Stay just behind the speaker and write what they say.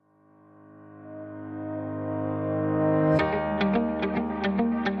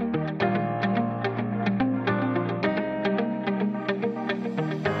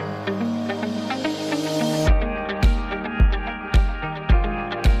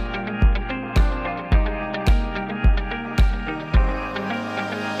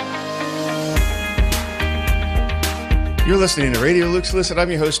You're listening to Radio Luke Solicit. I'm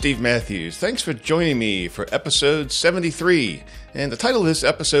your host, Steve Matthews. Thanks for joining me for episode 73. And the title of this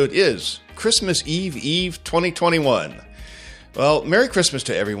episode is Christmas Eve 2021. Well, Merry Christmas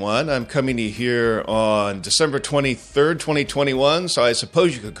to everyone. I'm coming to you here on December 23rd, 2021, so I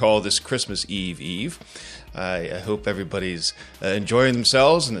suppose you could call this Christmas Eve. I hope everybody's enjoying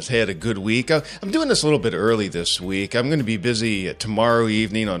themselves and has had a good week. I'm doing this a little bit early this week. I'm going to be busy tomorrow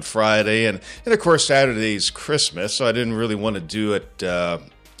evening on Friday, and of course Saturday's Christmas, so I didn't really want to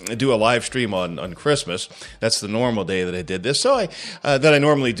do a live stream on Christmas. That's the normal day that I did this. So I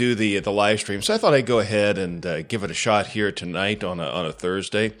normally do the live stream. So I thought I'd go ahead and give it a shot here tonight on a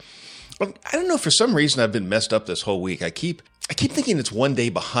Thursday. I don't know, for some reason I've been messed up this whole week. I keep thinking it's one day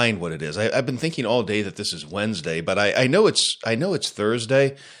behind what it is. I've been thinking all day that this is Wednesday, but I know it's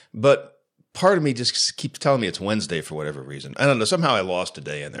Thursday, but part of me just keeps telling me it's Wednesday for whatever reason. I don't know. Somehow I lost a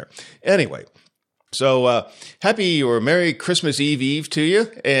day in there. Anyway. So, happy or Merry Christmas Eve to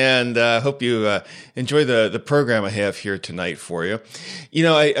you, and hope you enjoy the program I have here tonight for you. You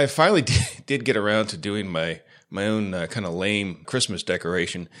know, I finally did get around to doing my own kind of lame Christmas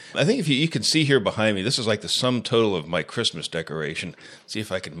decoration. I think if you can see here behind me, this is like the sum total of my Christmas decoration. See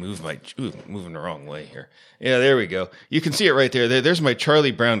if I can move moving the wrong way here. Yeah, there we go. You can see it right there. There's my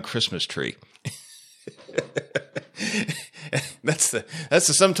Charlie Brown Christmas tree. That's the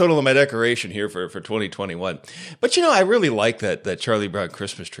sum total of my decoration here for 2021. But you know, I really like that Charlie Brown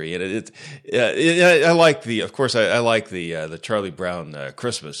Christmas tree, and I like I like the Charlie Brown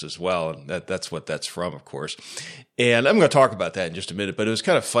Christmas as well, and that's what that's from, of course. And I'm going to talk about that in just a minute, but it was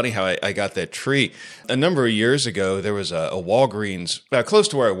kind of funny how I got that tree. A number of years ago, there was a Walgreens close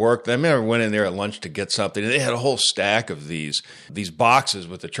to where I worked. I remember I went in there at lunch to get something, and they had a whole stack of these boxes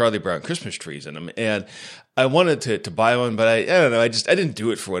with the Charlie Brown Christmas trees in them. And I wanted to buy one, but I don't know, I didn't do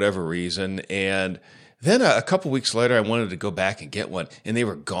it for whatever reason. And then a couple weeks later, I wanted to go back and get one, and they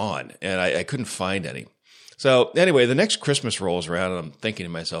were gone, and I couldn't find any. So anyway, the next Christmas rolls around, and I'm thinking to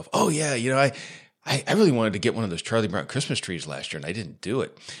myself, oh yeah, you know, I really wanted to get one of those Charlie Brown Christmas trees last year, and I didn't do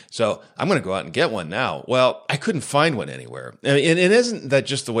it. So I'm going to go out and get one now. Well, I couldn't find one anywhere. And isn't that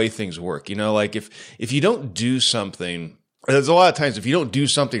just the way things work? You know, like if you don't do something, there's a lot of times if you don't do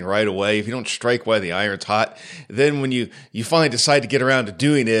something right away, if you don't strike while the iron's hot, then when you finally decide to get around to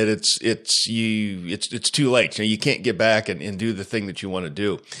doing it, it's too late. You know, you can't get back and do the thing that you want to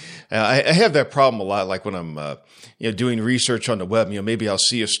do. I have that problem a lot, like when I'm doing research on the web. You know, maybe I'll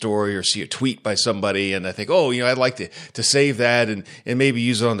see a story or see a tweet by somebody, and I think, oh, you know, I'd like to save that and maybe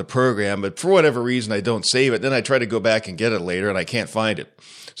use it on the program, but for whatever reason I don't save it. Then I try to go back and get it later, and I can't find it.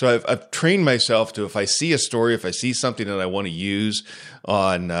 So I've trained myself to, if I see a story, if I see something that I want to use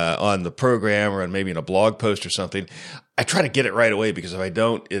on the program or maybe in a blog post or something, I try to get it right away, because if I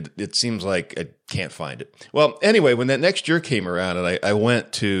don't, it seems like I can't find it. Well, anyway, when that next year came around and I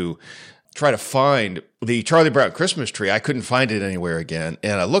went to try to find the Charlie Brown Christmas tree, I couldn't find it anywhere again.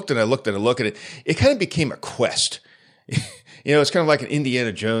 And I looked at it. It kind of became a quest. You know, it's kind of like an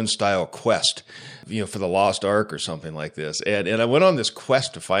Indiana Jones style quest, you know, for the Lost Ark or something like this. And I went on this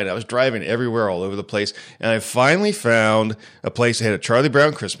quest to find it. I was driving everywhere all over the place, and I finally found a place that had a Charlie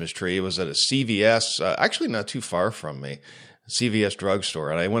Brown Christmas tree. It was at a CVS, actually not too far from me, CVS drugstore.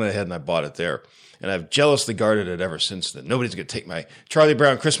 And I went ahead and I bought it there. And I've jealously guarded it ever since then. Nobody's going to take my Charlie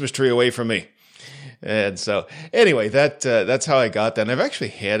Brown Christmas tree away from me. And so anyway, that's how I got that. And I've actually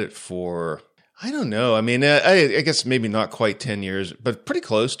had it for, I don't know. I mean, I guess maybe not quite 10 years, but pretty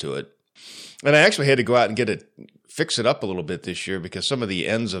close to it. And I actually had to go out and fix it up a little bit this year, because some of the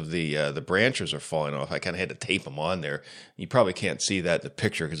ends of the branches are falling off. I kind of had to tape them on there. You probably can't see that in the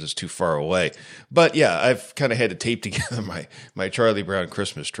picture because it's too far away. But yeah, I've kind of had to tape together my Charlie Brown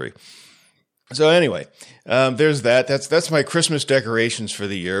Christmas tree. So anyway, there's that. That's my Christmas decorations for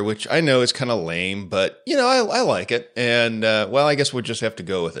the year, which I know is kind of lame, but you know, I like it. And well, I guess we'll just have to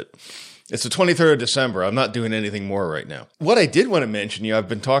go with it. It's the 23rd of December. I'm not doing anything more right now. What I did want to mention, I've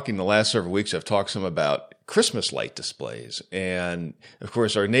been talking the last several weeks, I've talked some about Christmas light displays. And of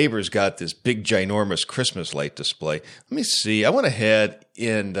course, our neighbors got this big, ginormous Christmas light display. Let me see. I went ahead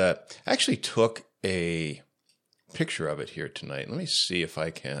and actually took a picture of it here tonight. Let me see if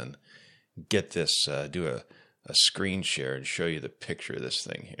I can get this, do a screen share and show you the picture of this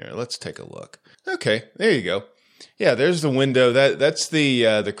thing here. Let's take a look. Okay, there you go. Yeah, there's the window. That's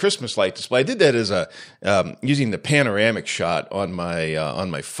the Christmas light display. I did that as using the panoramic shot on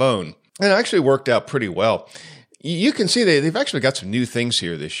my phone, and it actually worked out pretty well. You can see they've actually got some new things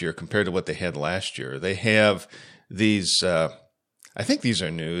here this year compared to what they had last year. They have these. I think these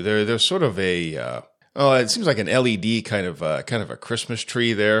are new. They're sort of it seems like an LED kind of a Christmas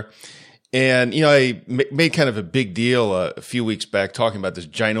tree there. And, I made kind of a big deal a few weeks back talking about this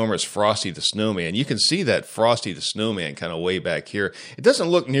ginormous Frosty the Snowman. You can see that Frosty the Snowman kind of way back here. It doesn't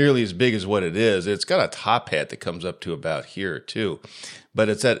look nearly as big as what it is. It's got a top hat that comes up to about here too. But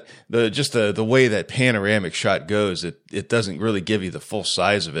it's the way that panoramic shot goes, it doesn't really give you the full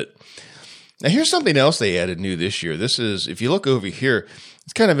size of it. Now here's something else they added new this year. This is, if you look over here,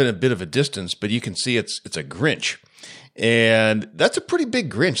 it's kind of in a bit of a distance, but you can see it's a Grinch. And that's a pretty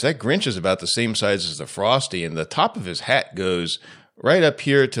big Grinch. That Grinch is about the same size as the Frosty, and the top of his hat goes right up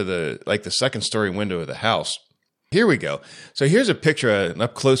here to the second story window of the house. Here we go. So here's a picture, an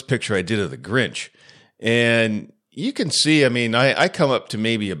up close picture I did of the Grinch. And you can see, I come up to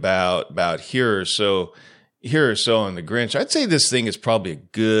maybe about here or so on the Grinch. I'd say this thing is probably a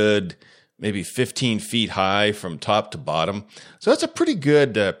good maybe 15 feet high from top to bottom. So that's a pretty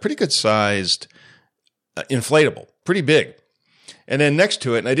good sized inflatable. Pretty big. And then next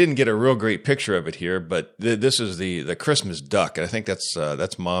to it, and I didn't get a real great picture of it here, but this is the Christmas duck. And I think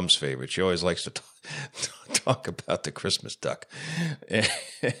that's Mom's favorite. She always likes to talk about the Christmas duck.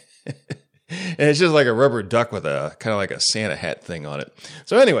 And it's just like a rubber duck with a kind of like a Santa hat thing on it.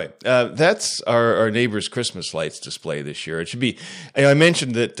 So anyway, that's our neighbor's Christmas lights display this year. It should be, I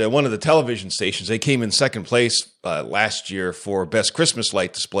mentioned that one of the television stations, they came in second place last year for best Christmas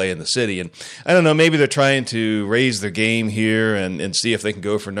light display in the city. And I don't know, maybe they're trying to raise their game here and see if they can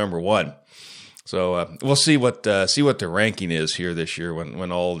go for number one. So we'll see what their ranking is here this year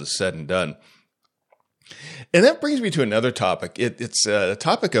when all is said and done. And that brings me to another topic. It's a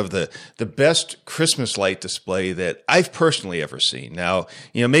topic of the best Christmas light display that I've personally ever seen. Now,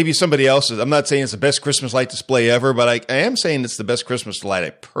 maybe somebody else I'm not saying it's the best Christmas light display ever, but I am saying it's the best Christmas light I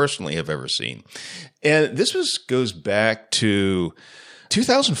personally have ever seen. And this goes back to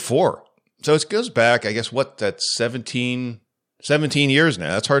 2004. So it goes back, I guess, that's 17 years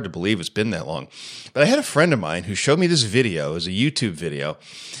now. That's hard to believe it's been that long. But I had a friend of mine who showed me this video. It was a YouTube video.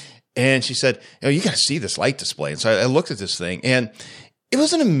 And she said, you got to see this light display. And so I looked at this thing, and it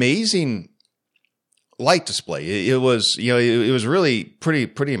was an amazing light display. It was really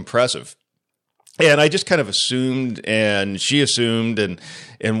pretty impressive. And I just kind of assumed, and she assumed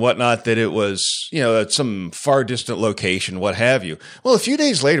and whatnot, that it was, at some far distant location, what have you. Well, a few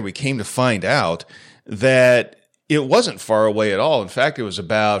days later, we came to find out that it wasn't far away at all. In fact, it was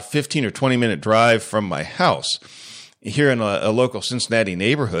about 15 or 20 minute drive from my house here in a local Cincinnati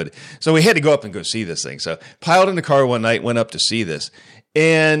neighborhood. So we had to go up and go see this thing. So piled in the car one night, went up to see this.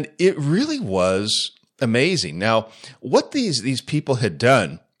 And it really was amazing. Now, what these people had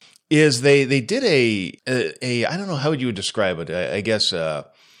done is they did a I don't know how you would describe it. I guess a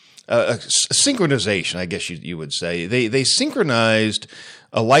synchronization, I guess you would say. They synchronized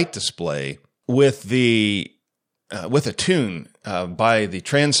a light display with a tune by the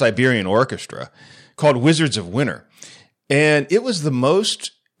Trans-Siberian Orchestra called Wizards of Winter. And it was the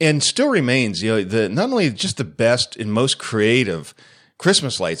most, and still remains, not only just the best and most creative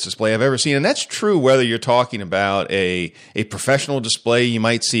Christmas lights display I've ever seen. And that's true whether you're talking about a professional display you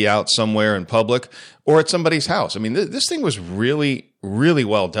might see out somewhere in public or at somebody's house. This thing was really, really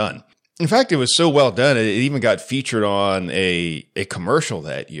well done. In fact, it was so well done, it even got featured on a commercial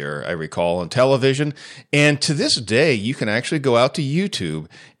that year, I recall, on television. And to this day, you can actually go out to YouTube,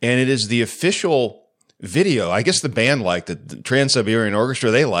 and it is the official video. I guess the band liked it. The Trans-Siberian Orchestra,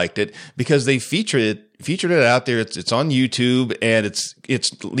 they liked it because they featured it out there. It's on YouTube, and it's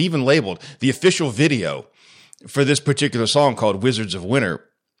even labeled the official video for this particular song called Wizards of Winter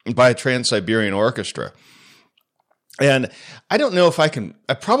by Trans-Siberian Orchestra. And I don't know if I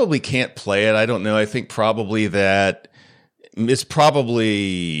probably can't play it. I don't know. I think probably that it's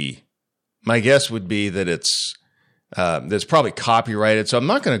probably, my guess would be that it's probably copyrighted. So I'm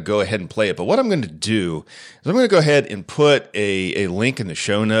not going to go ahead and play it. But what I'm going to do is I'm going to go ahead and put a link in the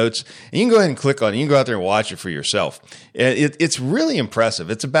show notes. And you can go ahead and click on it. You can go out there and watch it for yourself. And it's really impressive.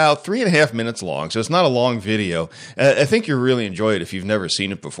 It's about 3.5 minutes long. So it's not a long video. I think you'll really enjoy it if you've never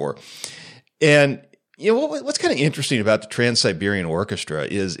seen it before. And what's kind of interesting about the Trans-Siberian Orchestra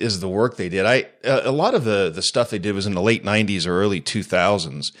is the work they did. A lot of the stuff they did was in the late 90s or early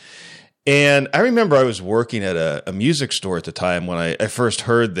 2000s. And I remember I was working at a music store at the time when I first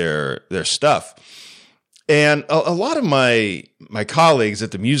heard their stuff. And a lot of my colleagues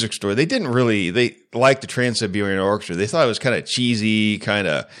at the music store, they liked the Trans-Siberian Orchestra. They thought it was kind of cheesy, kind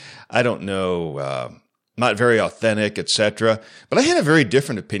of, I don't know, not very authentic, etc. But I had a very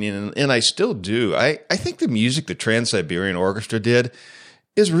different opinion, and I still do. I think the music the Trans-Siberian Orchestra did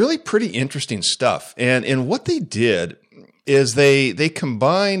is really pretty interesting stuff. And what they did is they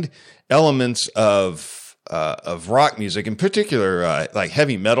combined elements of rock music, in particular like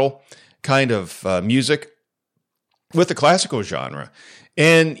heavy metal kind of music with the classical genre.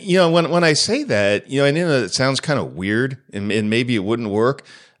 And, when I say that, I know it sounds kind of weird and maybe it wouldn't work,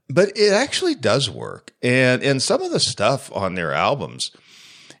 but it actually does work. And some of the stuff on their albums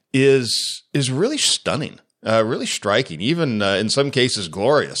is really stunning, really striking, even in some cases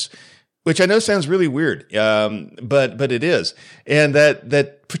glorious, which I know sounds really weird, but it is. And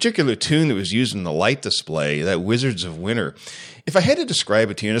that particular tune that was used in the light display, that Wizards of Winter, if I had to describe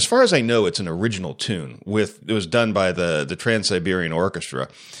it to you, and as far as I know, it's an original tune it was done by the Trans-Siberian Orchestra.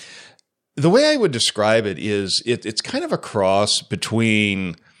 The way I would describe it is it's kind of a cross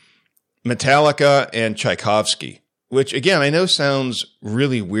between Metallica and Tchaikovsky, which again, I know sounds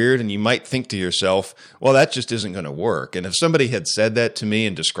really weird, and you might think to yourself, well, that just isn't going to work. And if somebody had said that to me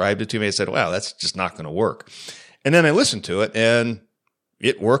and described it to me, I said, wow, that's just not going to work. And then I listened to it, and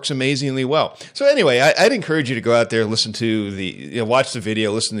it works amazingly well. So anyway, I'd encourage you to go out there, listen to watch the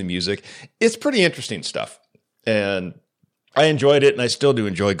video, listen to the music. It's pretty interesting stuff. And I enjoyed it, and I still do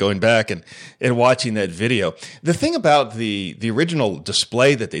enjoy going back and watching that video. The thing about the original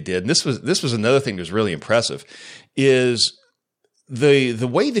display that they did, and this was another thing that was really impressive, is the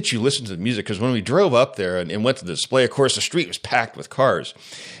way that you listen to the music. Because when we drove up there and went to the display, of course, the street was packed with cars.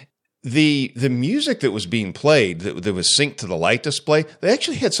 The music that was being played that was synced to the light display, they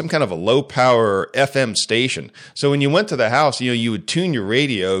actually had some kind of a low power FM station. So when you went to the house, you would tune your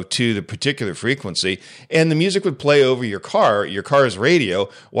radio to the particular frequency, and the music would play over your car's radio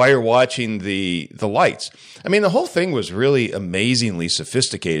while you're watching the lights. I mean, the whole thing was really amazingly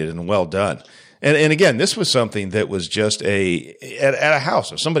sophisticated and well done. And again, this was something that was just at a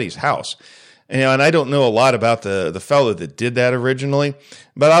house, or somebody's house. And I don't know a lot about the fellow that did that originally,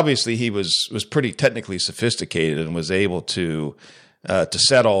 but obviously he was pretty technically sophisticated and was able to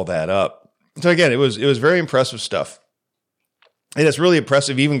set all that up. So again, it was very impressive stuff, and it's really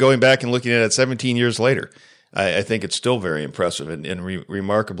impressive even going back and looking at it 17 years later. I think it's still very impressive and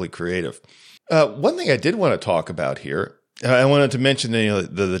remarkably creative. One thing I did want to talk about here, I wanted to mention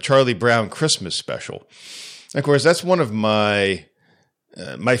the Charlie Brown Christmas special. Of course, that's one of my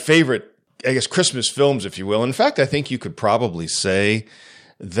favorite, I guess, Christmas films, if you will. In fact, I think you could probably say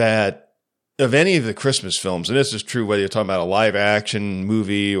that of any of the Christmas films, and this is true whether you're talking about a live action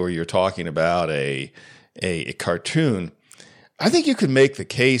movie or you're talking about a cartoon, I think you could make the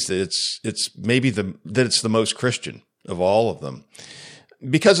case that it's the most Christian of all of them,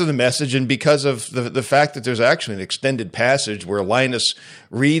 because of the message and because of the fact that there's actually an extended passage where Linus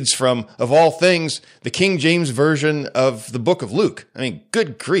reads from, of all things, the King James Version of the book of Luke. I mean,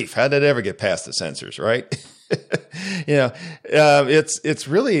 good grief. How did it ever get past the censors, right? It's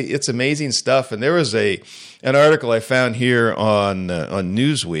amazing stuff. And there was an article I found here on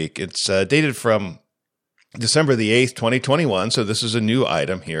Newsweek. It's dated from December the 8th, 2021. So this is a new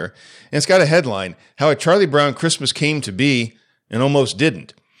item here. And it's got a headline, How a Charlie Brown Christmas Came to Be and Almost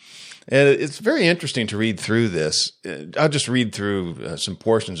Didn't. And it's very interesting to read through this. I'll just read through some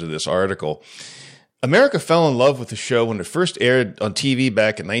portions of this article. America fell in love with the show when it first aired on TV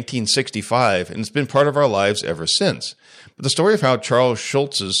back in 1965, and it's been part of our lives ever since. But the story of how Charles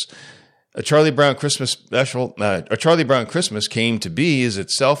Schulz's A Charlie Brown Christmas came to be is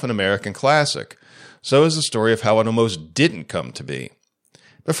itself an American classic. So is the story of how it almost didn't come to be.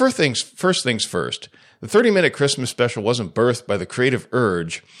 But first things first. The 30-minute Christmas special wasn't birthed by the creative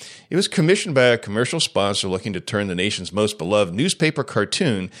urge. It was commissioned by a commercial sponsor looking to turn the nation's most beloved newspaper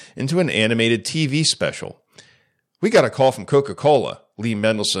cartoon into an animated TV special. We got a call from Coca-Cola, Lee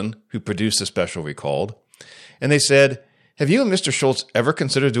Mendelson, who produced the special, recalled. And they said, "Have you and Mr. Schulz ever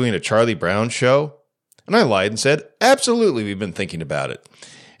considered doing a Charlie Brown show?" And I lied and said, "Absolutely, we've been thinking about it."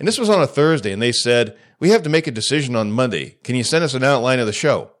 And this was on a Thursday, and they said, "We have to make a decision on Monday. Can you send us an outline of the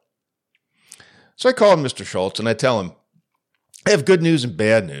show?" So I called Mr. Schulz and I tell him, I have good news and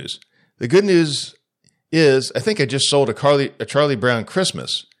bad news. The good news is I think I just sold a Charlie Brown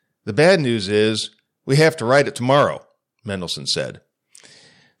Christmas. The bad news is we have to write it tomorrow, Mendelson said.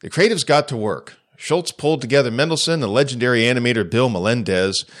 The creatives got to work. Schulz pulled together Mendelson and legendary animator Bill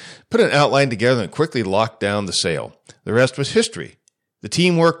Melendez, put an outline together and quickly locked down the sale. The rest was history. The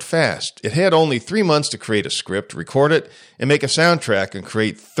team worked fast. It had only 3 months to create a script, record it, and make a soundtrack and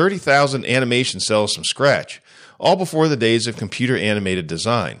create 30,000 animation cells from scratch, all before the days of computer animated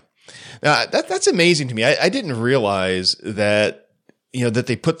design. Now, that's amazing to me. I didn't realize that, that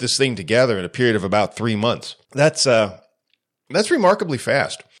they put this thing together in a period of about 3 months. That's remarkably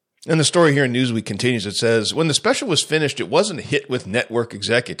fast. And the story here in Newsweek continues. It says, when the special was finished, it wasn't a hit with network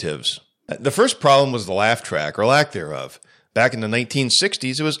executives. The first problem was the laugh track, or lack thereof. Back in the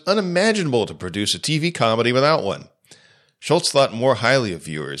 1960s, it was unimaginable to produce a TV comedy without one. Schulz thought more highly of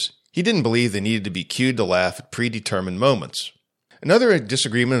viewers. He didn't believe they needed to be cued to laugh at predetermined moments. Another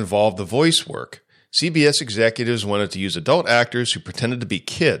disagreement involved the voice work. CBS executives wanted to use adult actors who pretended to be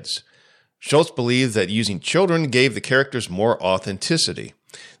kids. Schultz believed that using children gave the characters more authenticity.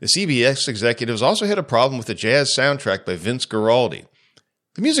 The CBS executives also had a problem with the jazz soundtrack by Vince Guaraldi.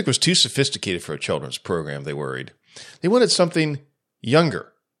 The music was too sophisticated for a children's program, they worried. They wanted something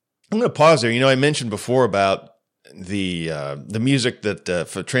younger. I'm going to pause there. I mentioned before about the music that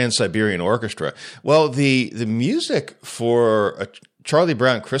for Trans-Siberian Orchestra. Well, the music for a Charlie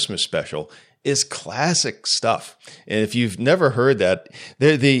Brown Christmas special is classic stuff. And if you've never heard that,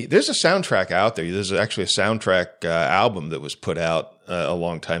 there's a soundtrack out there. There's actually a soundtrack album that was put out a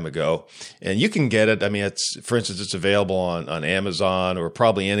long time ago, and you can get it. I mean, for instance, it's available on Amazon or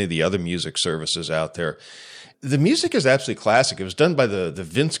probably any of the other music services out there. The music is absolutely classic. It was done by the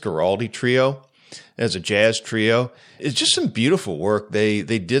Vince Guaraldi Trio as a jazz trio. It's just some beautiful work. They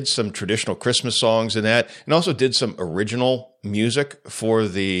did some traditional Christmas songs in that, and also did some original music for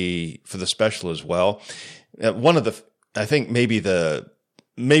the special as well. One of the, I think maybe the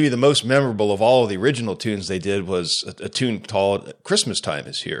most memorable of all of the original tunes they did was a tune called "Christmas Time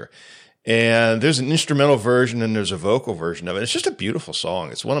Is Here." And there's an instrumental version and there's a vocal version of it. It's just a beautiful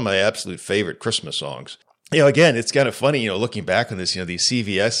song. It's one of my absolute favorite Christmas songs. Again, it's kind of funny, looking back on this, these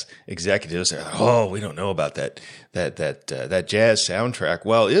CVS executives, we don't know about that jazz soundtrack.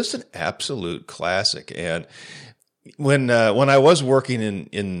 Well, it's an absolute classic. And when I was working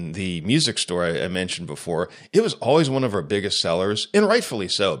in the music store I mentioned before, it was always one of our biggest sellers, and rightfully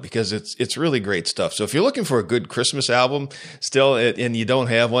so, because it's really great stuff. So if you're looking for a good Christmas album still, and you don't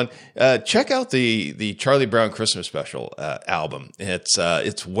have one, check out the Charlie Brown Christmas Special album.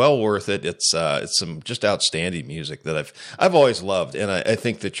 It's well worth it. It's some just outstanding music that I've always loved, and I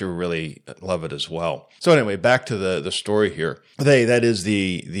think that you'll really love it as well. So anyway, back to the story here. The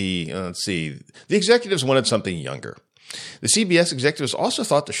executives wanted something younger. The CBS executives also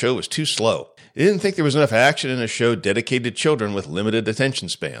thought the show was too slow. They didn't think there was enough action in a show dedicated to children with limited attention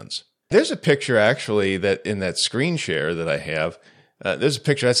spans. There's a picture actually that in that screen share that I have. There's a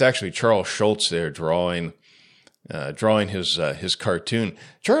picture that's actually Charles Schultz there drawing his cartoon.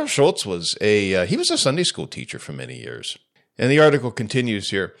 Charles Schultz was a Sunday school teacher for many years. And the article continues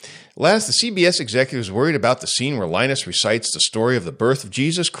here. Last, the CBS executives worried about the scene where Linus recites the story of the birth of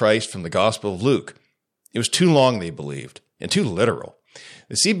Jesus Christ from the Gospel of Luke. It was too long, they believed, and too literal.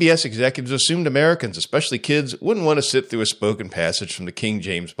 The CBS executives assumed Americans, especially kids, wouldn't want to sit through a spoken passage from the King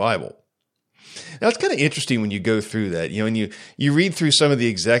James Bible. Now, it's kind of interesting when you go through that, and you read through some of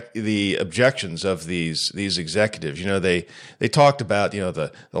the objections of these executives. They talked about,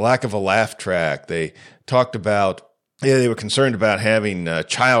 the lack of a laugh track. They talked about, they were concerned about having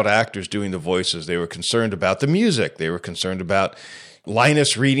child actors doing the voices. They were concerned about the music. They were concerned about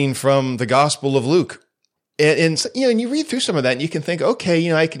Linus reading from the Gospel of Luke. And you read through some of that and you can think,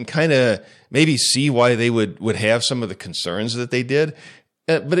 okay, I can kind of maybe see why they would have some of the concerns that they did.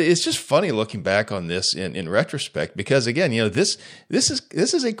 But it's just funny looking back on this in retrospect, because again, this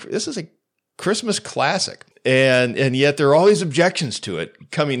is a Christmas classic. And yet there are all these objections to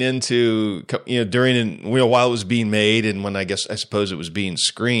it coming into, during and while it was being made, and when I suppose it was being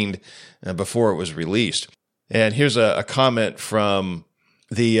screened before it was released. And here's a comment from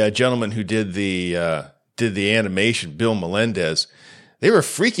the gentleman who did the animation, Bill Melendez. They were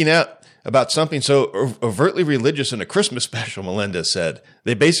freaking out about something so overtly religious in a Christmas special, Melendez said.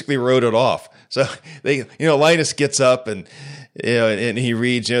 They basically wrote it off. So Linus gets up and he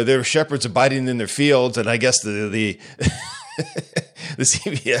reads, there were shepherds abiding in their fields, and I guess the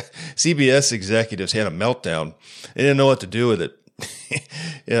CBS executives had a meltdown. They didn't know what to do with it.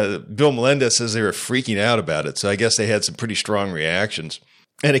 Bill Melendez says they were freaking out about it, so I guess they had some pretty strong reactions.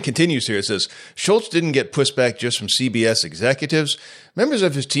 And it continues here. It says, Schultz didn't get pushback just from CBS executives. Members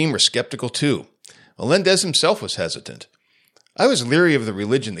of his team were skeptical too. Melendez himself was hesitant. I was leery of the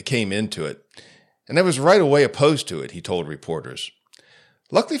religion that came into it, and I was right away opposed to it, he told reporters.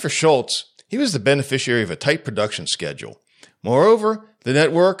 Luckily for Schultz, he was the beneficiary of a tight production schedule. Moreover, the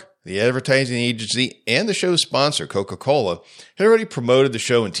network, the advertising agency, and the show's sponsor, Coca-Cola, had already promoted the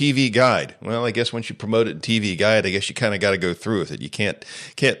show in TV Guide. Well, I guess once you promote it in TV Guide, I guess you kind of got to go through with it. You can't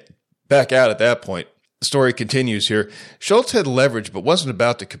back out at that point. The story continues here. Schultz had leverage, but wasn't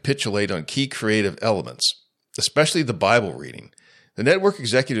about to capitulate on key creative elements, especially the Bible reading. The network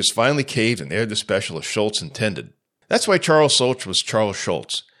executives finally caved and aired the special as Schultz intended. That's why Charles Schultz was Charles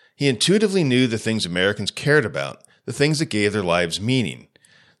Schultz. He intuitively knew the things Americans cared about, the things that gave their lives meaning.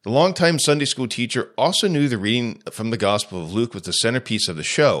 The longtime Sunday school teacher also knew the reading from the Gospel of Luke was the centerpiece of the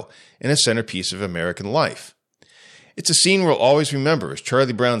show and a centerpiece of American life. It's a scene we'll always remember as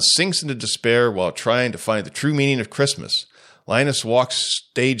Charlie Brown sinks into despair while trying to find the true meaning of Christmas. Linus walks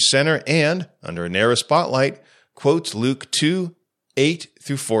stage center and, under a narrow spotlight, quotes Luke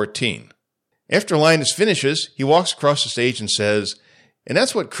 2:8-14. After Linus finishes, he walks across the stage and says, "And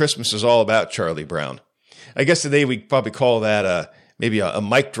that's what Christmas is all about, Charlie Brown." I guess today we'd probably call that maybe a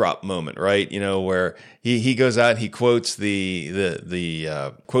mic drop moment, right? You know, where he goes out and he quotes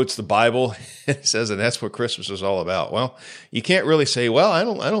quotes the Bible and says, "And that's what Christmas is all about." Well, you can't really say, "Well, I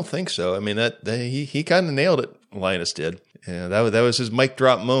don't think so." I mean, he kind of nailed it. Linus did. Yeah, that was his mic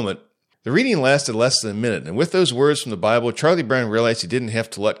drop moment. The reading lasted less than a minute, and with those words from the Bible, Charlie Brown realized he didn't have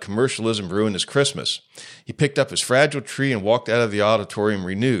to let commercialism ruin his Christmas. He picked up his fragile tree and walked out of the auditorium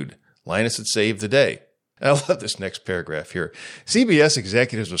renewed. Linus had saved the day. And I love this next paragraph here. CBS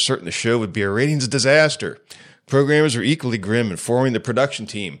executives were certain the show would be a ratings disaster. Programmers are equally grim, informing the production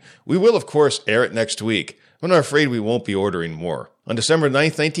team. "We will, of course, air it next week. I'm not afraid we won't be ordering more." On December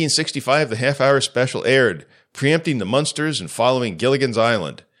 9th, 1965, the half-hour special aired, preempting the Munsters and following Gilligan's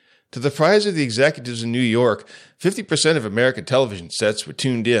Island. To the surprise of the executives in New York, 50% of American television sets were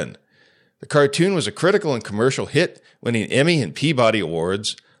tuned in. The cartoon was a critical and commercial hit, winning Emmy and Peabody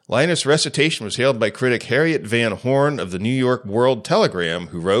Awards. Linus' recitation was hailed by critic Harriet Van Horn of the New York World Telegram,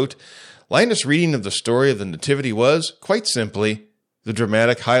 who wrote, "Linus' reading of the story of the Nativity was, quite simply, the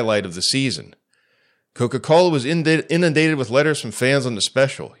dramatic highlight of the season." Coca-Cola was inundated with letters from fans on the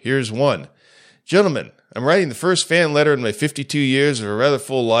special. Here's one. "Gentlemen, I'm writing the first fan letter in my 52 years of a rather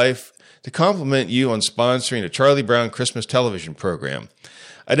full life to compliment you on sponsoring a Charlie Brown Christmas television program.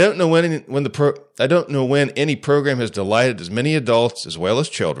 I don't know when any program has delighted as many adults as well as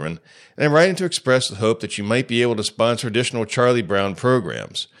children, and I'm writing to express the hope that you might be able to sponsor additional Charlie Brown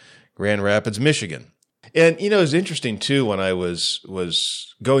programs. Grand Rapids, Michigan." And, you know, it's interesting, too, when I was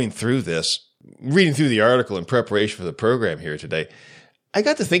going through this, reading through the article in preparation for the program here today, I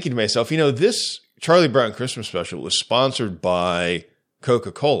got to thinking to myself, you know, this Charlie Brown Christmas special was sponsored by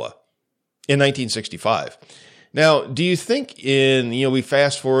Coca-Cola in 1965. Now, do you think we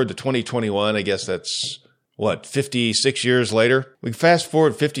fast forward to 2021, I guess that's, 56 years later? We fast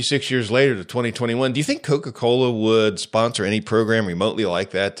forward 56 years later to 2021. Do you think Coca-Cola would sponsor any program remotely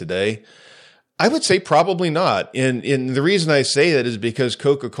like that today? I would say probably not. And the reason I say that is because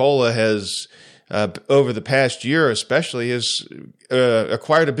Coca-Cola has, over the past year especially, has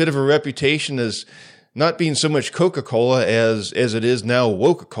acquired a bit of a reputation as not being so much Coca-Cola as it is now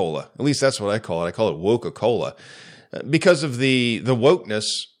Woca-Cola. At least that's what I call it. I call it Woca-Cola because of the wokeness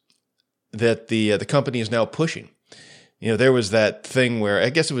that the company is now pushing. You know, there was that thing where, I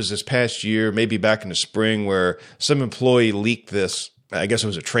guess it was this past year, maybe back in the spring, where some employee leaked this. I guess it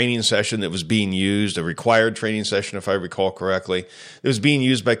was a training session that was being used, a required training session, if I recall correctly. It was being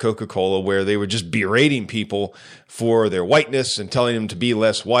used by Coca-Cola where they were just berating people for their whiteness and telling them to be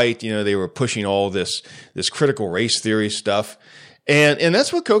less white. You know, they were pushing all this critical race theory stuff. And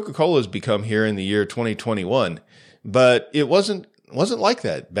that's what Coca-Cola has become here in the year 2021. But it wasn't like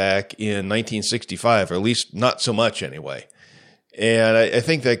that back in 1965, or at least not so much anyway. And I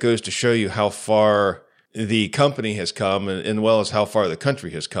think that goes to show you how far the company has come, and well as how far the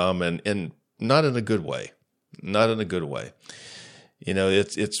country has come, and not in a good way. Not in a good way. You know,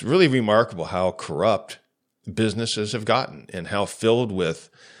 it's really remarkable how corrupt businesses have gotten and how filled with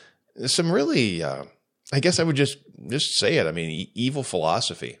some really, I guess I would just say it. I mean, evil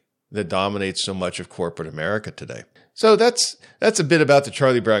philosophy that dominates so much of corporate America today. So that's a bit about the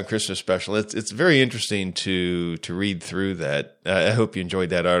Charlie Brown Christmas special. It's very interesting to read through that. I hope you enjoyed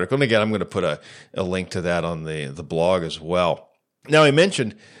that article. And again, I'm going to put a link to that on the blog as well. Now, I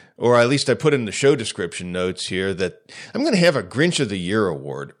mentioned, or at least I put in the show description notes here, that I'm going to have a Grinch of the Year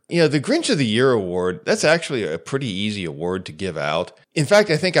award. You know, the Grinch of the Year award, that's actually a pretty easy award to give out. In fact,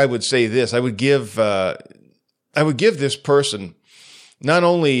 I think I would say this. I would give this person not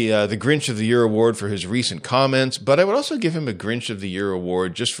only the Grinch of the Year award for his recent comments, but I would also give him a Grinch of the Year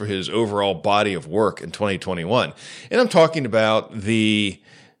award just for his overall body of work in 2021. And I'm talking about the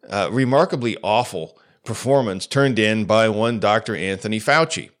remarkably awful performance turned in by one Dr. Anthony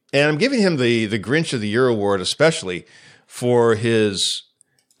Fauci. And I'm giving him the Grinch of the Year award especially for his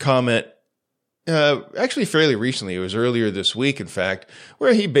comment actually fairly recently. It was earlier this week, in fact,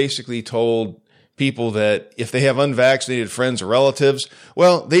 where he basically told people that if they have unvaccinated friends or relatives,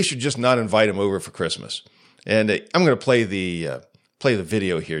 well, they should just not invite them over for Christmas. And I'm going to play the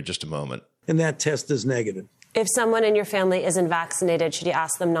video here just a moment. And that test is negative. If someone in your family isn't vaccinated, should you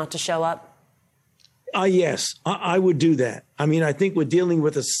ask them not to show up? Yes, I would do that. I mean, I think we're dealing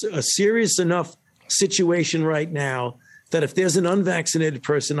with a serious enough situation right now that if there's an unvaccinated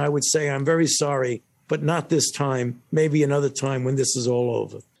person, I would say, I'm very sorry, but not this time, maybe another time when this is all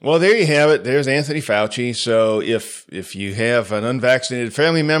over. Well, there you have it. There's Anthony Fauci. So if you have an unvaccinated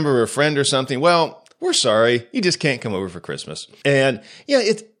family member or friend or something, well, we're sorry. You just can't come over for Christmas. And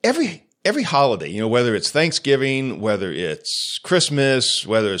it's every holiday, whether it's Thanksgiving, whether it's Christmas,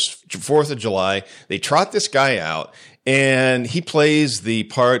 whether it's 4th of July, they trot this guy out and he plays the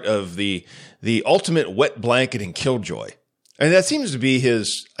part of the ultimate wet blanket and killjoy. And that seems to be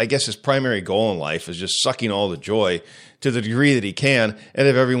his primary goal in life is just sucking all the joy to the degree that he can out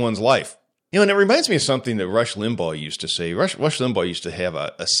of everyone's life. And it reminds me of something that Rush Limbaugh used to say. Rush Limbaugh used to have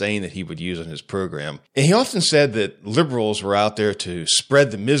a saying that he would use on his program. And he often said that liberals were out there to spread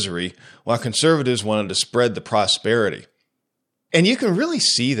the misery while conservatives wanted to spread the prosperity. And you can really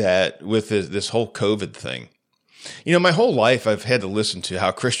see that with this whole COVID thing. My whole life I've had to listen to how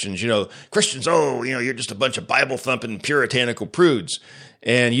Christians, you're just a bunch of Bible-thumping puritanical prudes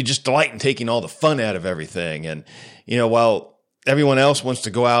and you just delight in taking all the fun out of everything. And, while everyone else wants to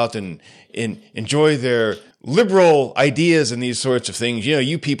go out and enjoy their liberal ideas and these sorts of things,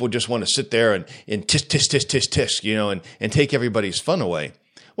 you people just want to sit there and tisk, and take everybody's fun away.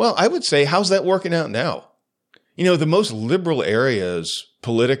 Well, I would say, how's that working out now? The most liberal areas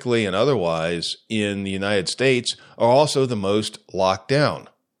politically and otherwise in the United States are also the most locked down.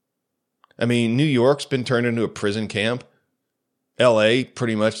 I mean, New York's been turned into a prison camp. LA,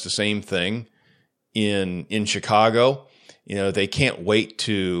 pretty much the same thing. In Chicago, they can't wait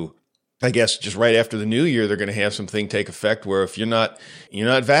to, I guess, just right after the new year, they're going to have something take effect where if you're not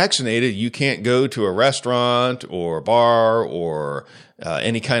vaccinated, you can't go to a restaurant or a bar or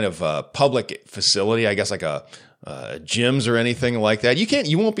any kind of public facility, I guess like gyms or anything like that.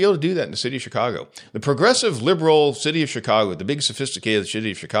 You won't be able to do that in the city of Chicago. The progressive liberal city of Chicago, the big sophisticated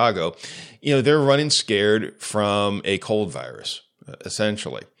city of Chicago, they're running scared from a cold virus,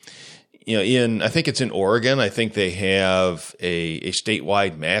 essentially. I think it's in Oregon. I think they have a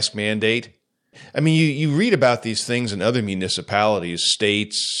statewide mask mandate. I mean, you read about these things in other municipalities,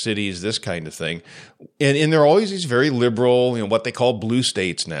 states, cities, this kind of thing. And there are always these very liberal, what they call blue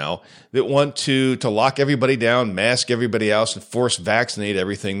states now, that want to lock everybody down, mask everybody else, and force vaccinate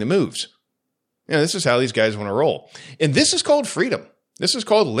everything that moves. This is how these guys want to roll. And this is called freedom. This is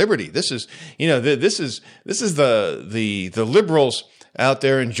called liberty. This is, this is the liberals out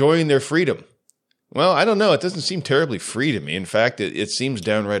there enjoying their freedom. Well, I don't know. It doesn't seem terribly free to me. In fact, it seems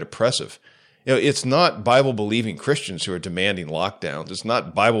downright oppressive. It's not Bible-believing Christians who are demanding lockdowns. It's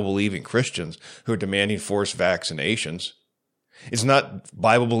not Bible-believing Christians who are demanding forced vaccinations. It's not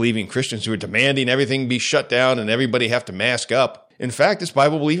Bible-believing Christians who are demanding everything be shut down and everybody have to mask up. In fact, it's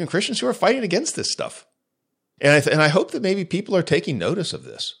Bible-believing Christians who are fighting against this stuff. And I hope that maybe people are taking notice of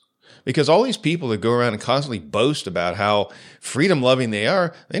this. Because all these people that go around and constantly boast about how freedom-loving they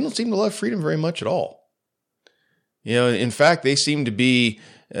are, they don't seem to love freedom very much at all. In fact, they seem to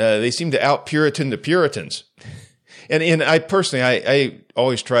out-Puritan the Puritans. And I personally, I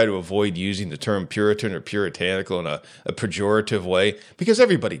always try to avoid using the term Puritan or puritanical in a pejorative way because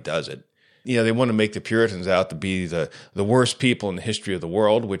everybody does it. They want to make the Puritans out to be the worst people in the history of the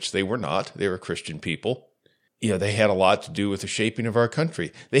world, which they were not. They were Christian people. They had a lot to do with the shaping of our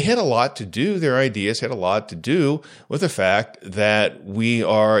country. Their ideas had a lot to do with the fact that we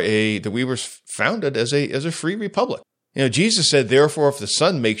were founded as a free republic. Jesus said, therefore, if the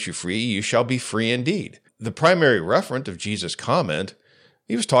Son makes you free, you shall be free indeed. The primary referent of Jesus' comment,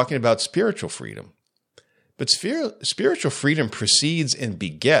 he was talking about spiritual freedom. But spiritual freedom precedes and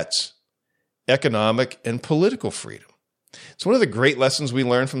begets economic and political freedom. It's one of the great lessons we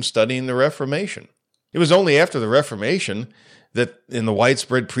learned from studying the Reformation. It was only after the Reformation that in the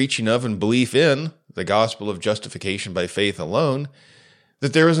widespread preaching of and belief in the gospel of justification by faith alone,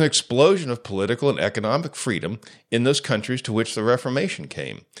 that there was an explosion of political and economic freedom in those countries to which the Reformation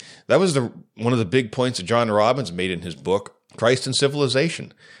came. That was one of the big points that John Robbins made in his book, Christ and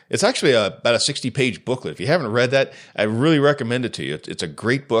Civilization. It's actually about a 60-page booklet. If you haven't read that, I really recommend it to you. It's a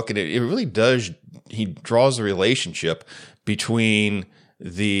great book, and it really does. He draws the relationship between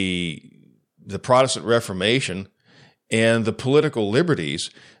the Protestant Reformation and the political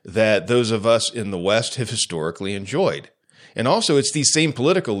liberties that those of us in the West have historically enjoyed. And also, it's these same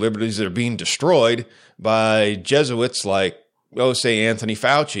political liberties that are being destroyed by Jesuits like, say, Anthony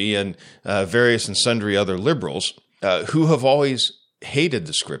Fauci and various and sundry other liberals who have always hated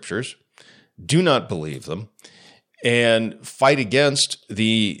the Scriptures, do not believe them, and fight against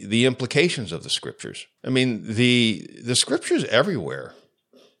the implications of the Scriptures. I mean, the Scriptures everywhere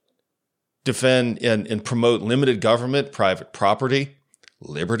defend and promote limited government, private property,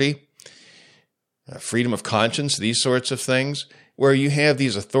 liberty, freedom of conscience, these sorts of things. where you have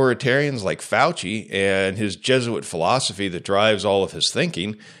these authoritarians like Fauci and his Jesuit philosophy that drives all of his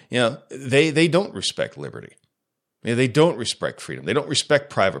thinking, they don't respect liberty. They don't respect freedom. They don't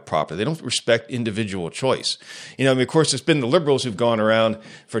respect private property. They don't respect individual choice. Of course, it's been the liberals who've gone around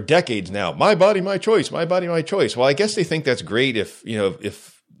for decades now. My body, my choice. My body, my choice. Well, I guess they think that's great if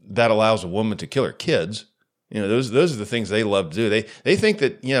that allows a woman to kill her kids. Those are the things they love to do. They think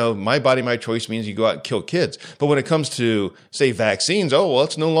that, my body, my choice means you go out and kill kids. But when it comes to, say, vaccines,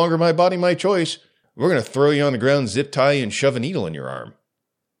 it's no longer my body, my choice. We're going to throw you on the ground, zip tie you, and shove a needle in your arm.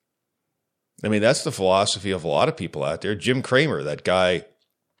 That's the philosophy of a lot of people out there. Jim Cramer, that guy,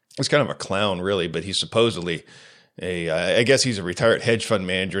 he's kind of a clown, really, but he's supposedly I guess he's a retired hedge fund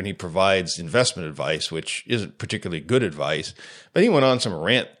manager, and he provides investment advice, which isn't particularly good advice. But he went on some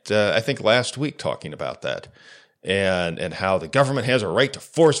rant, I think last week, talking about that and how the government has a right to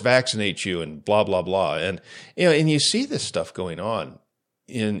force vaccinate you and blah, blah, blah. And, and you see this stuff going on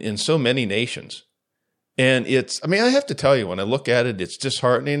in so many nations. And I have to tell you, when I look at it, it's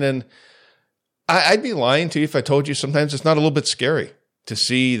disheartening. And I'd be lying to you if I told you sometimes it's not a little bit scary to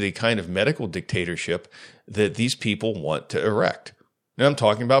see the kind of medical dictatorship that these people want to erect. And I'm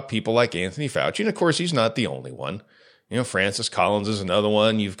talking about people like Anthony Fauci. And of course, he's not the only one. Francis Collins is another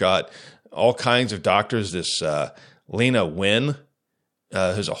one. You've got all kinds of doctors. This Lena Wen,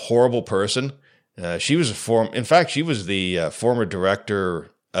 who's a horrible person. She was she was the former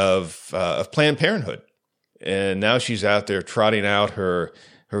director of Planned Parenthood. And now she's out there trotting out her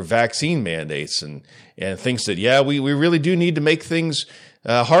vaccine mandates and thinks that, we really do need to make things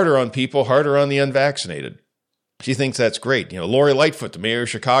harder on people, harder on the unvaccinated. She thinks that's great. Lori Lightfoot, the mayor of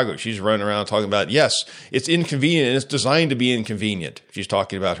Chicago, she's running around talking about, yes, it's inconvenient and it's designed to be inconvenient. She's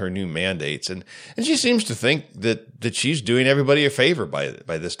talking about her new mandates. And she seems to think that she's doing everybody a favor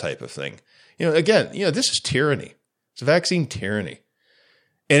by this type of thing. This is tyranny. It's a vaccine tyranny.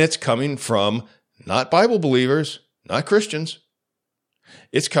 And it's coming from not Bible believers, not Christians.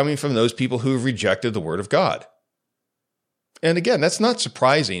 It's coming from those people who have rejected the word of God. And again, that's not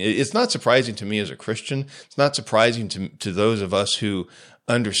surprising. It's not surprising to me as a Christian. It's not surprising to those of us who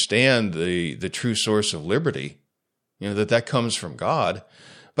understand the true source of liberty, that comes from God.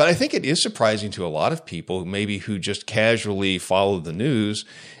 But I think it is surprising to a lot of people, maybe who just casually follow the news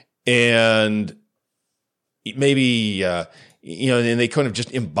and maybe, and they kind of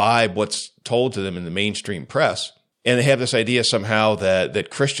just imbibe what's told to them in the mainstream press. And they have this idea somehow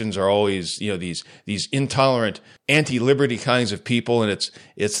that Christians are always, these intolerant, anti-liberty kinds of people, and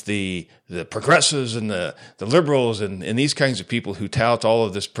it's the progressives and the liberals and these kinds of people who tout all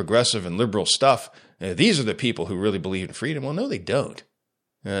of this progressive and liberal stuff. These are the people who really believe in freedom. Well, no, they don't.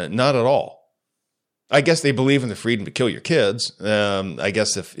 Not at all. I guess they believe in the freedom to kill your kids. I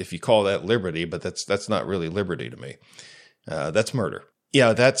guess if you call that liberty, but that's not really liberty to me. That's murder.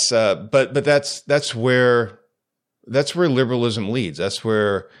 Yeah, but that's where liberalism leads. That's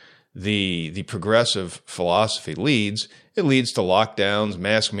where the progressive philosophy leads. It leads to lockdowns,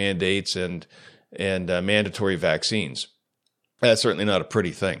 mask mandates, and mandatory vaccines. That's certainly not a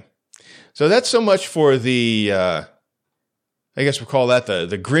pretty thing. So that's so much for the, I guess we'll call that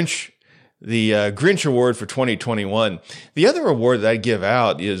the Grinch, Grinch Award for 2021. The other award that I give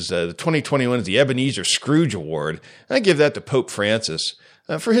out is the 2021 is the Ebenezer Scrooge Award. And I give that to Pope Francis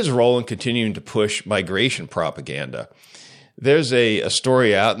for his role in continuing to push migration propaganda. There's a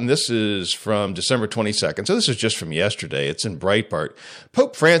story out, and this is from December 22nd. So this is just from yesterday. It's in Breitbart.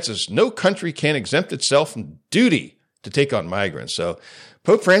 Pope Francis, no country can exempt itself from duty to take on migrants. So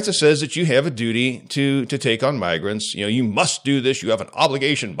Pope Francis says that you have a duty to take on migrants. You must do this. You have an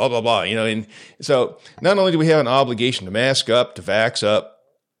obligation, blah, blah, blah. And so not only do we have an obligation to mask up, to vax up,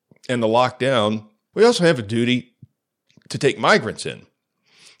 and to lock down, we also have a duty to take migrants in.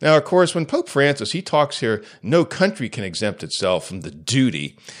 Now, of course, when Pope Francis, he talks here, no country can exempt itself from the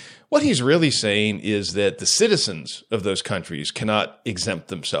duty. What he's really saying is that the citizens of those countries cannot exempt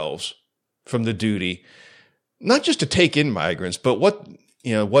themselves from the duty, not just to take in migrants, but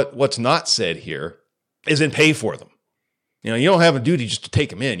what's not said here is then pay for them. You don't have a duty just to take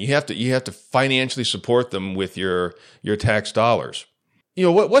them in. You have to financially support them with your tax dollars.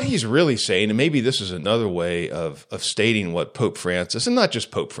 What he's really saying, and maybe this is another way of stating what Pope Francis, and not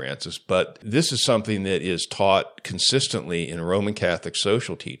just Pope Francis, but this is something that is taught consistently in Roman Catholic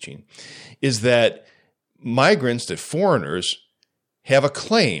social teaching, is that migrants, that foreigners, have a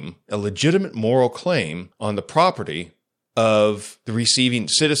claim, a legitimate moral claim on the property of the receiving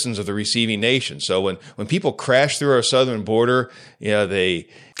citizens of the receiving nation. So when people crash through our southern border, they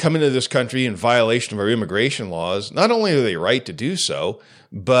come into this country in violation of our immigration laws. Not only are they right to do so,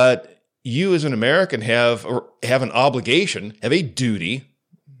 but you as an American have an obligation, have a duty,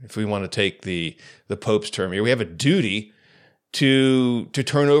 if we want to take the Pope's term here, we have a duty to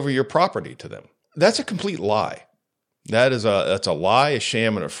turn over your property to them. That's a complete lie. That's a lie, a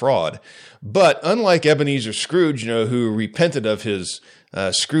sham, and a fraud. But unlike Ebenezer Scrooge, who repented of his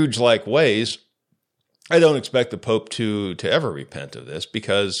Scrooge-like ways, I don't expect the Pope to ever repent of this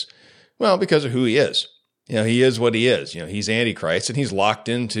because of who he is. He is what he is. He's Antichrist, and he's locked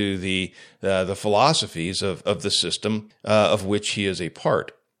into the philosophies of the system of which he is a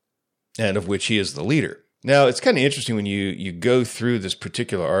part and of which he is the leader. Now, it's kind of interesting when you go through this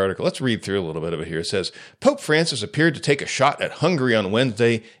particular article. Let's read through a little bit of it here. It says, Pope Francis appeared to take a shot at Hungary on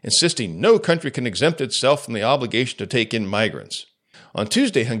Wednesday, insisting no country can exempt itself from the obligation to take in migrants. On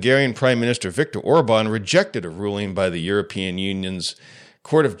Tuesday, Hungarian Prime Minister Viktor Orban rejected a ruling by the European Union's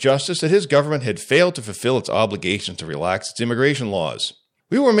Court of Justice that his government had failed to fulfill its obligation to relax its immigration laws.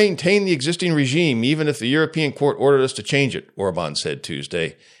 We will maintain the existing regime even if the European Court ordered us to change it, Orban said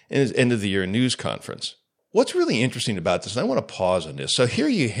Tuesday in his end-of-the-year news conference. What's really interesting about this, and I want to pause on this. So here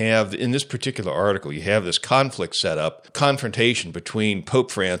you have, in this particular article, you have this conflict set up, confrontation between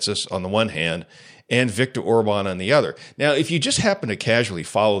Pope Francis on the one hand and Viktor Orban on the other. Now, if you just happen to casually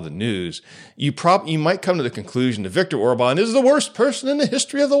follow the news, you might come to the conclusion that Viktor Orban is the worst person in the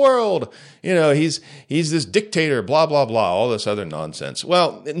history of the world. He's this dictator, blah, blah, blah, all this other nonsense.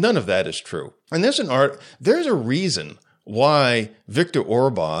 Well, none of that is true. And there's a reason why Viktor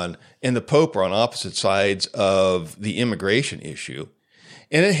Orban and the Pope are on opposite sides of the immigration issue.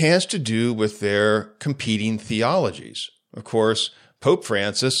 And it has to do with their competing theologies. Of course, Pope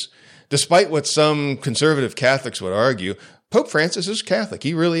Francis, despite what some conservative Catholics would argue, Pope Francis is Catholic.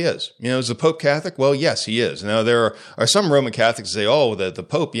 He really is. Is the Pope Catholic? Well, yes, he is. Now, there are some Roman Catholics who say, the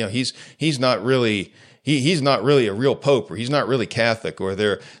Pope, he's not really... He's not really a real pope, or he's not really Catholic, or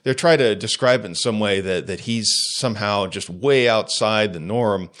they're trying to describe it in some way that he's somehow just way outside the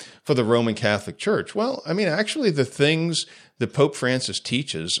norm for the Roman Catholic Church. Well, actually the things that Pope Francis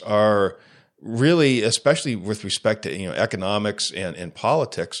teaches are really, especially with respect to economics and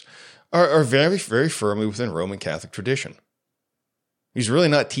politics, are very, very firmly within Roman Catholic tradition. He's really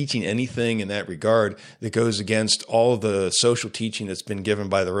not teaching anything in that regard that goes against all of the social teaching that's been given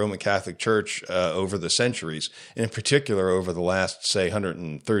by the Roman Catholic Church over the centuries, and in particular over the last, say,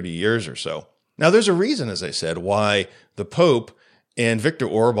 130 years or so. Now, there's a reason, as I said, why the Pope and Viktor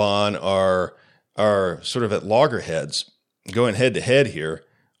Orban are sort of at loggerheads, going head-to-head here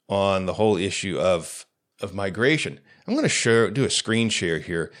on the whole issue of migration. I'm going to do a screen share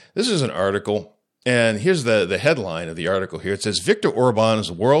here. This is an article. And here's the headline of the article here. It says, Viktor Orban is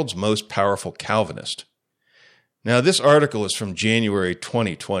the world's most powerful Calvinist. Now, this article is from January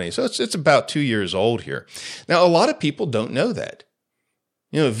 2020, so it's about 2 years old here. Now, a lot of people don't know that.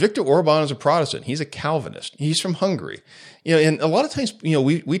 Viktor Orban is a Protestant. He's a Calvinist. He's from Hungary. And a lot of times,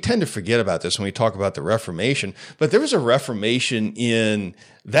 we tend to forget about this when we talk about the Reformation, but there was a Reformation in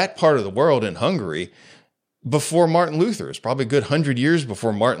that part of the world, in Hungary, before Martin Luther. It's probably a good 100 years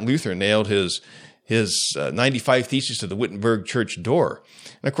before Martin Luther nailed his 95 Theses to the Wittenberg church door.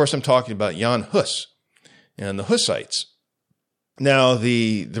 And of course, I'm talking about Jan Hus and the Hussites. Now,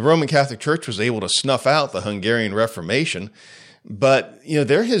 the Roman Catholic Church was able to snuff out the Hungarian Reformation, but,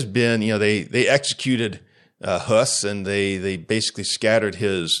 there has been, they executed Hus, and they basically scattered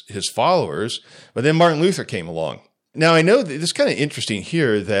his followers, but then Martin Luther came along. Now, I know that it's kind of interesting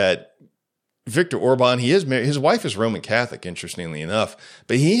here that Viktor Orban, he is married. His wife is Roman Catholic, interestingly enough,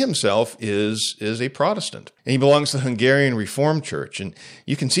 but he himself is a Protestant, and he belongs to the Hungarian Reformed Church. And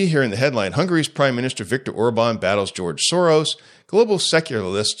you can see here in the headline, Hungary's Prime Minister Viktor Orban battles George Soros, global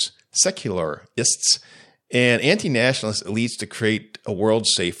secularists, and anti-nationalist elites to create a world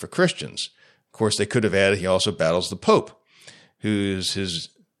safe for Christians. Of course, they could have added he also battles the Pope, who's his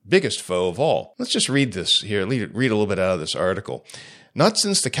biggest foe of all. Let's just read this here, read a little bit out of this article. Not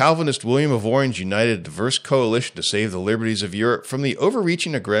since the Calvinist William of Orange united a diverse coalition to save the liberties of Europe from the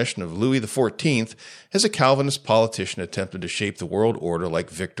overreaching aggression of Louis XIV has a Calvinist politician attempted to shape the world order like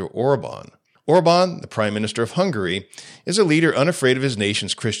Viktor Orban. Orban, the Prime Minister of Hungary, is a leader unafraid of his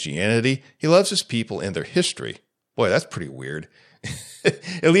nation's Christianity. He loves his people and their history. Boy, that's pretty weird.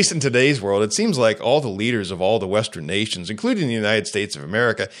 At least in today's world, it seems like all the leaders of all the Western nations, including the United States of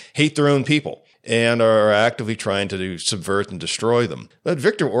America, hate their own people and are actively trying to subvert and destroy them. But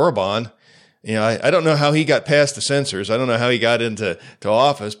Viktor Orban, I don't know how he got past the censors. I don't know how he got into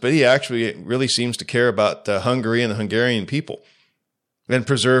office, but he actually really seems to care about Hungary and the Hungarian people, than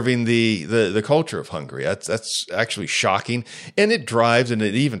preserving the culture of Hungary. That's actually shocking. And it drives, and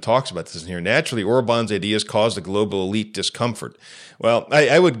it even talks about this in here, naturally Orban's ideas cause the global elite discomfort. Well,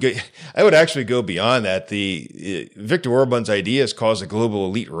 I would actually go beyond that. Viktor Orban's ideas cause the global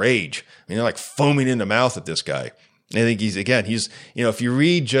elite rage. I mean, they're like foaming in the mouth at this guy. I think he's, if you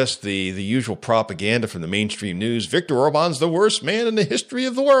read just the usual propaganda from the mainstream news, Viktor Orban's the worst man in the history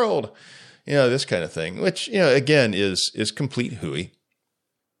of the world. This kind of thing, which, again, is complete hooey.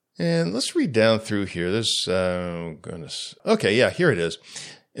 And let's read down through here. There's, goodness. Okay, yeah, here it is.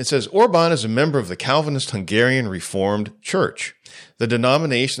 It says, Orban is a member of the Calvinist Hungarian Reformed Church. The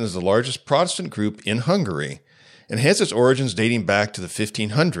denomination is the largest Protestant group in Hungary and has its origins dating back to the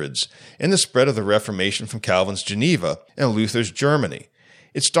 1500s and the spread of the Reformation from Calvin's Geneva and Luther's Germany.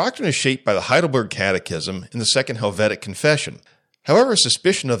 Its doctrine is shaped by the Heidelberg Catechism and the Second Helvetic Confession. However,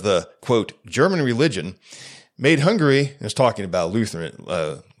 suspicion of the, quote, German religion made Hungary, I was talking about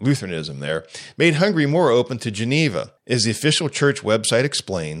Lutheranism there, made Hungary more open to Geneva. As the official church website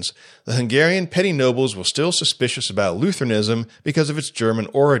explains, the Hungarian petty nobles were still suspicious about Lutheranism because of its German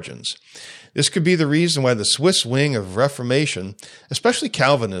origins. This could be the reason why the Swiss wing of Reformation, especially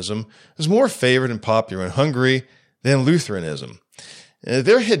Calvinism, was more favored and popular in Hungary than Lutheranism.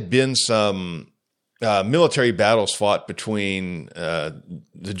 There had been some military battles fought between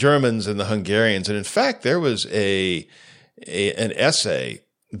the Germans and the Hungarians, and in fact, there was an essay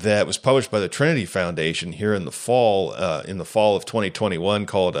that was published by the Trinity Foundation here in the fall of 2021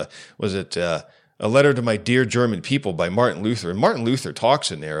 called A Letter to My Dear German People by Martin Luther. And Martin Luther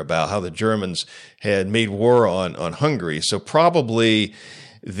talks in there about how the Germans had made war on Hungary. So probably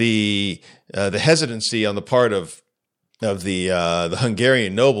the hesitancy on the part of the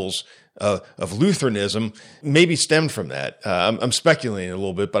Hungarian nobles of Lutheranism maybe stemmed from that. I'm speculating a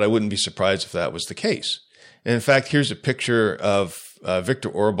little bit, but I wouldn't be surprised if that was the case. And in fact, here's a picture of Viktor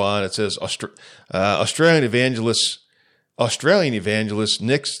Orban. It says Australian evangelist Nick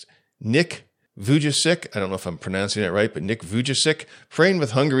Vujicic, I don't know if I'm pronouncing that right, but Nick Vujicic, praying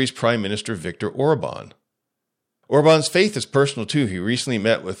with Hungary's Prime Minister Viktor Orban. Orban's faith is personal too. He recently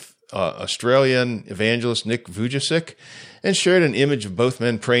met with Australian evangelist Nick Vujicic and shared an image of both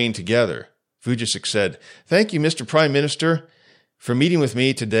men praying together. Vujicic said, "Thank you, Mr. Prime Minister, for meeting with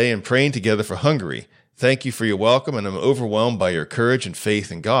me today and praying together for Hungary. Thank you for your welcome, and I'm overwhelmed by your courage and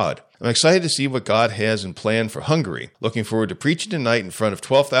faith in God. I'm excited to see what God has in plan for Hungary. Looking forward to preaching tonight in front of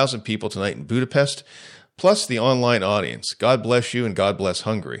 12,000 people tonight in Budapest, plus the online audience. God bless you and God bless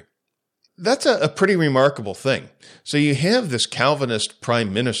Hungary." That's a pretty remarkable thing. So you have this Calvinist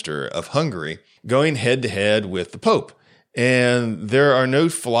prime minister of Hungary going head-to-head with the Pope. And there are no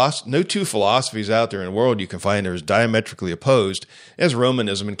two philosophies out there in the world you can find that are as diametrically opposed as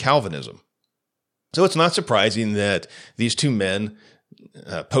Romanism and Calvinism. So it's not surprising that these two men,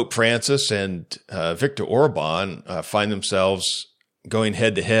 Pope Francis and Viktor Orban, find themselves going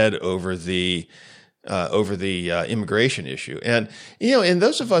head-to-head over the immigration issue. And, and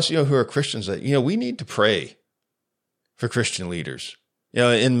those of us, who are Christians, that, we need to pray for Christian leaders,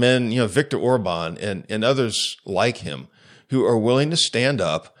 and men, Viktor Orban and others like him who are willing to stand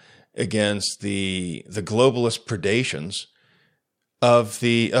up against the globalist predations of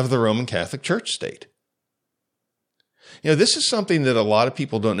the Roman Catholic Church state. This is something that a lot of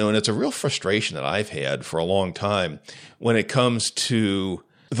people don't know, and it's a real frustration that I've had for a long time when it comes to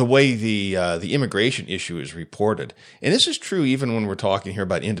the way the immigration issue is reported. And this is true even when we're talking here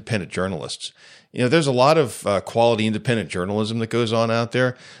about independent journalists. There's a lot of quality independent journalism that goes on out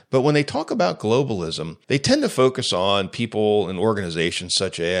there, but when they talk about globalism, they tend to focus on people and organizations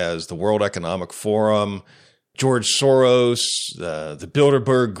such as the World Economic Forum, George Soros, the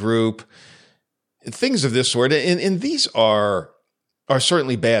Bilderberg Group, things of this sort. And these are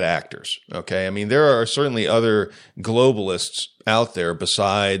certainly bad actors, okay? I mean, there are certainly other globalists out there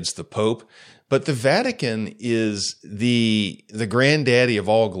besides the Pope, but the Vatican is the granddaddy of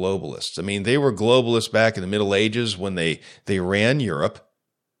all globalists. I mean, they were globalists back in the Middle Ages when they ran Europe.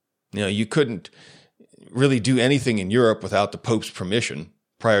 You couldn't really do anything in Europe without the Pope's permission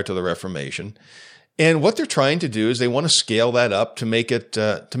prior to the Reformation. And what they're trying to do is they want to scale that up to make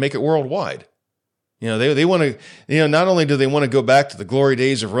it worldwide. They want to, not only do they want to go back to the glory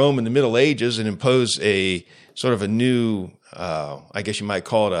days of Rome in the Middle Ages and impose a sort of a new, I guess you might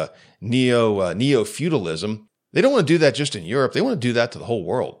call it a neo-feudalism. They don't want to do that just in Europe. They want to do that to the whole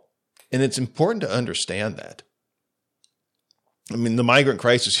world. And it's important to understand that. I mean, the migrant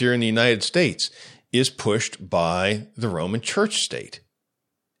crisis here in the United States is pushed by the Roman Church state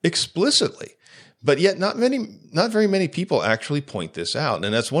explicitly. But yet not very many people actually point this out.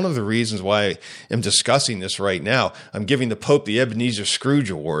 And that's one of the reasons why I am discussing this right now. I'm giving the Pope the Ebenezer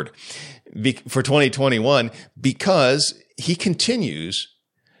Scrooge Award for 2021 because he continues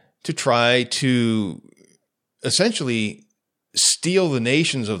to try to essentially steal the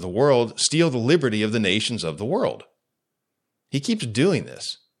nations of the world, steal the liberty of the nations of the world. He keeps doing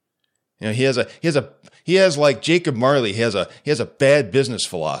this. You know, he has like Jacob Marley, he has a bad business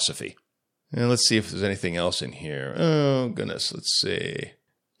philosophy. And let's see if there's anything else in here. Oh, goodness, let's see.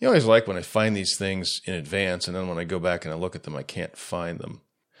 You always like when I find these things in advance, and then when I go back and I look at them, I can't find them.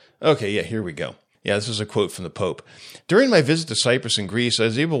 Okay, yeah, here we go. Yeah, this is a quote from the Pope. During my visit to Cyprus and Greece, I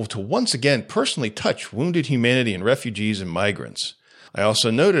was able to once again personally touch wounded humanity and refugees and migrants. I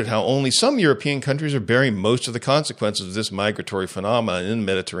also noted how only some European countries are bearing most of the consequences of this migratory phenomenon in the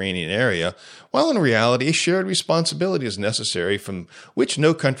Mediterranean area, while in reality a shared responsibility is necessary from which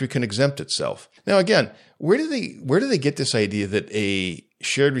no country can exempt itself. Now again, where do they get this idea that a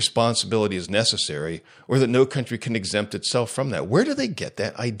shared responsibility is necessary or that no country can exempt itself from that? Where do they get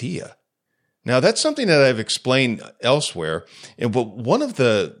that idea? Now that's something that I've explained elsewhere, and one of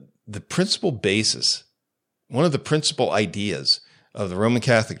the principal bases, one of the principal ideas of the Roman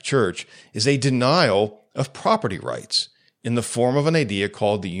Catholic Church is a denial of property rights in the form of an idea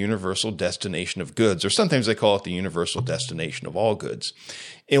called the universal destination of goods, or sometimes they call it the universal destination of all goods.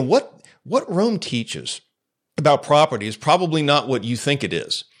 And what Rome teaches about property is probably not what you think it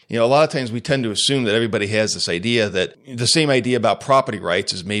is. You know, a lot of times we tend to assume that everybody has this idea, that the same idea about property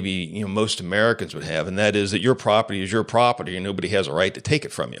rights as maybe, you know, most Americans would have, and that is that your property is your property and nobody has a right to take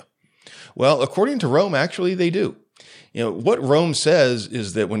it from you. Well, according to Rome, actually they do. You know, what Rome says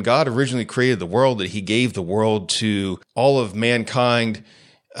is that when God originally created the world, that he gave the world to all of mankind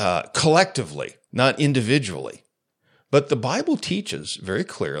collectively, not individually. But the Bible teaches very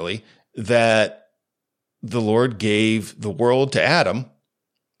clearly that the Lord gave the world to Adam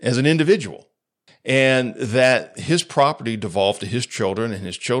as an individual, and that his property devolved to his children and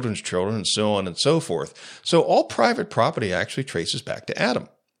his children's children and so on and so forth. So all private property actually traces back to Adam.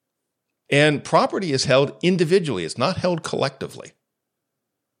 And property is held individually. It's not held collectively.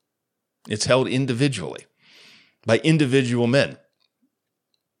 It's held individually by individual men.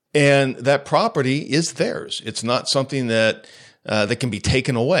 And that property is theirs. It's not something that can be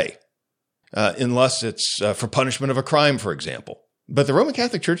taken away unless it's for punishment of a crime, for example. But the Roman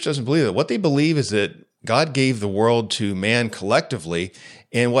Catholic Church doesn't believe that. What they believe is that God gave the world to man collectively,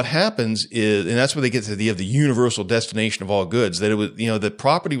 and what happens is, and that's where they get to the idea of the universal destination of all goods, that it was, you know, the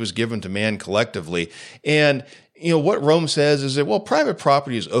property was given to man collectively. And, you know, what Rome says is that, well, private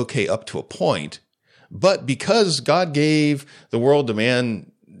property is okay up to a point, but because God gave the world to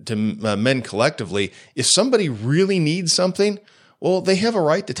men collectively, if somebody really needs something, well, they have a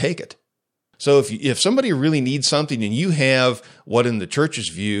right to take it. So if somebody really needs something and you have what in the church's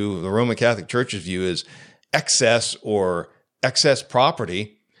view, the Roman Catholic Church's view, is excess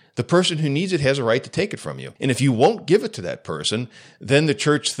property, the person who needs it has a right to take it from you. And if you won't give it to that person, then the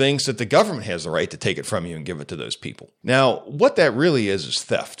church thinks that the government has the right to take it from you and give it to those people. Now, what that really is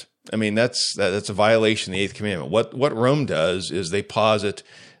theft. I mean, that's a violation of the Eighth Commandment. What Rome does is they posit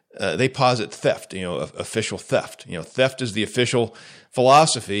theft, you know, official theft. You know, theft is the official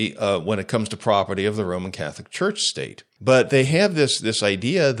philosophy when it comes to property of the Roman Catholic Church state. But they have this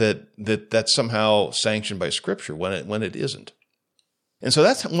idea that's somehow sanctioned by Scripture when it isn't. And so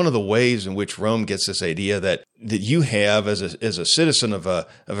that's one of the ways in which Rome gets this idea that you have as a citizen of a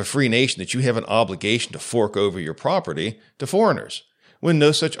free nation, that you have an obligation to fork over your property to foreigners when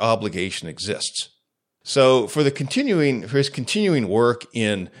no such obligation exists. So for his continuing work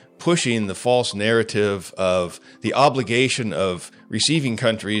in pushing the false narrative of the obligation of receiving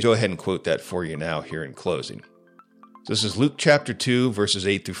countries, go ahead and quote that for you now here in closing. So this is Luke chapter 2, verses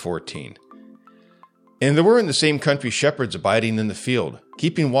 8 through 14. And there were in the same country shepherds abiding in the field,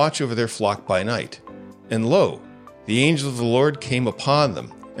 keeping watch over their flock by night. And lo, the angel of the Lord came upon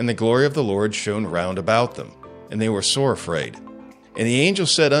them, and the glory of the Lord shone round about them, and they were sore afraid. And the angel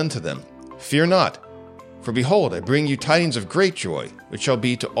said unto them, Fear not, for behold, I bring you tidings of great joy, which shall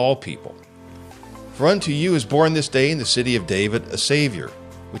be to all people. For unto you is born this day in the city of David a Savior,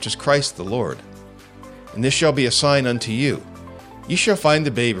 which is Christ the Lord. And this shall be a sign unto you. Ye shall find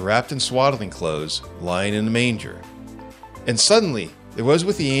the babe wrapped in swaddling clothes, lying in a manger. And suddenly there was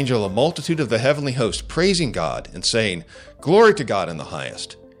with the angel a multitude of the heavenly host, praising God, and saying, Glory to God in the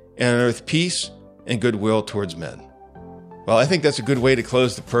highest, and on earth peace and goodwill towards men. Well, I think that's a good way to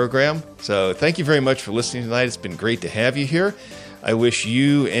close the program. So thank you very much for listening tonight. It's been great to have you here. I wish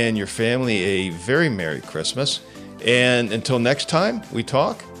you and your family a very Merry Christmas. And until next time we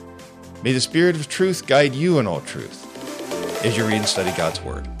talk, May the Spirit of truth guide you in all truth as you read and study God's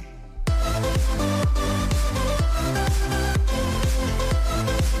Word.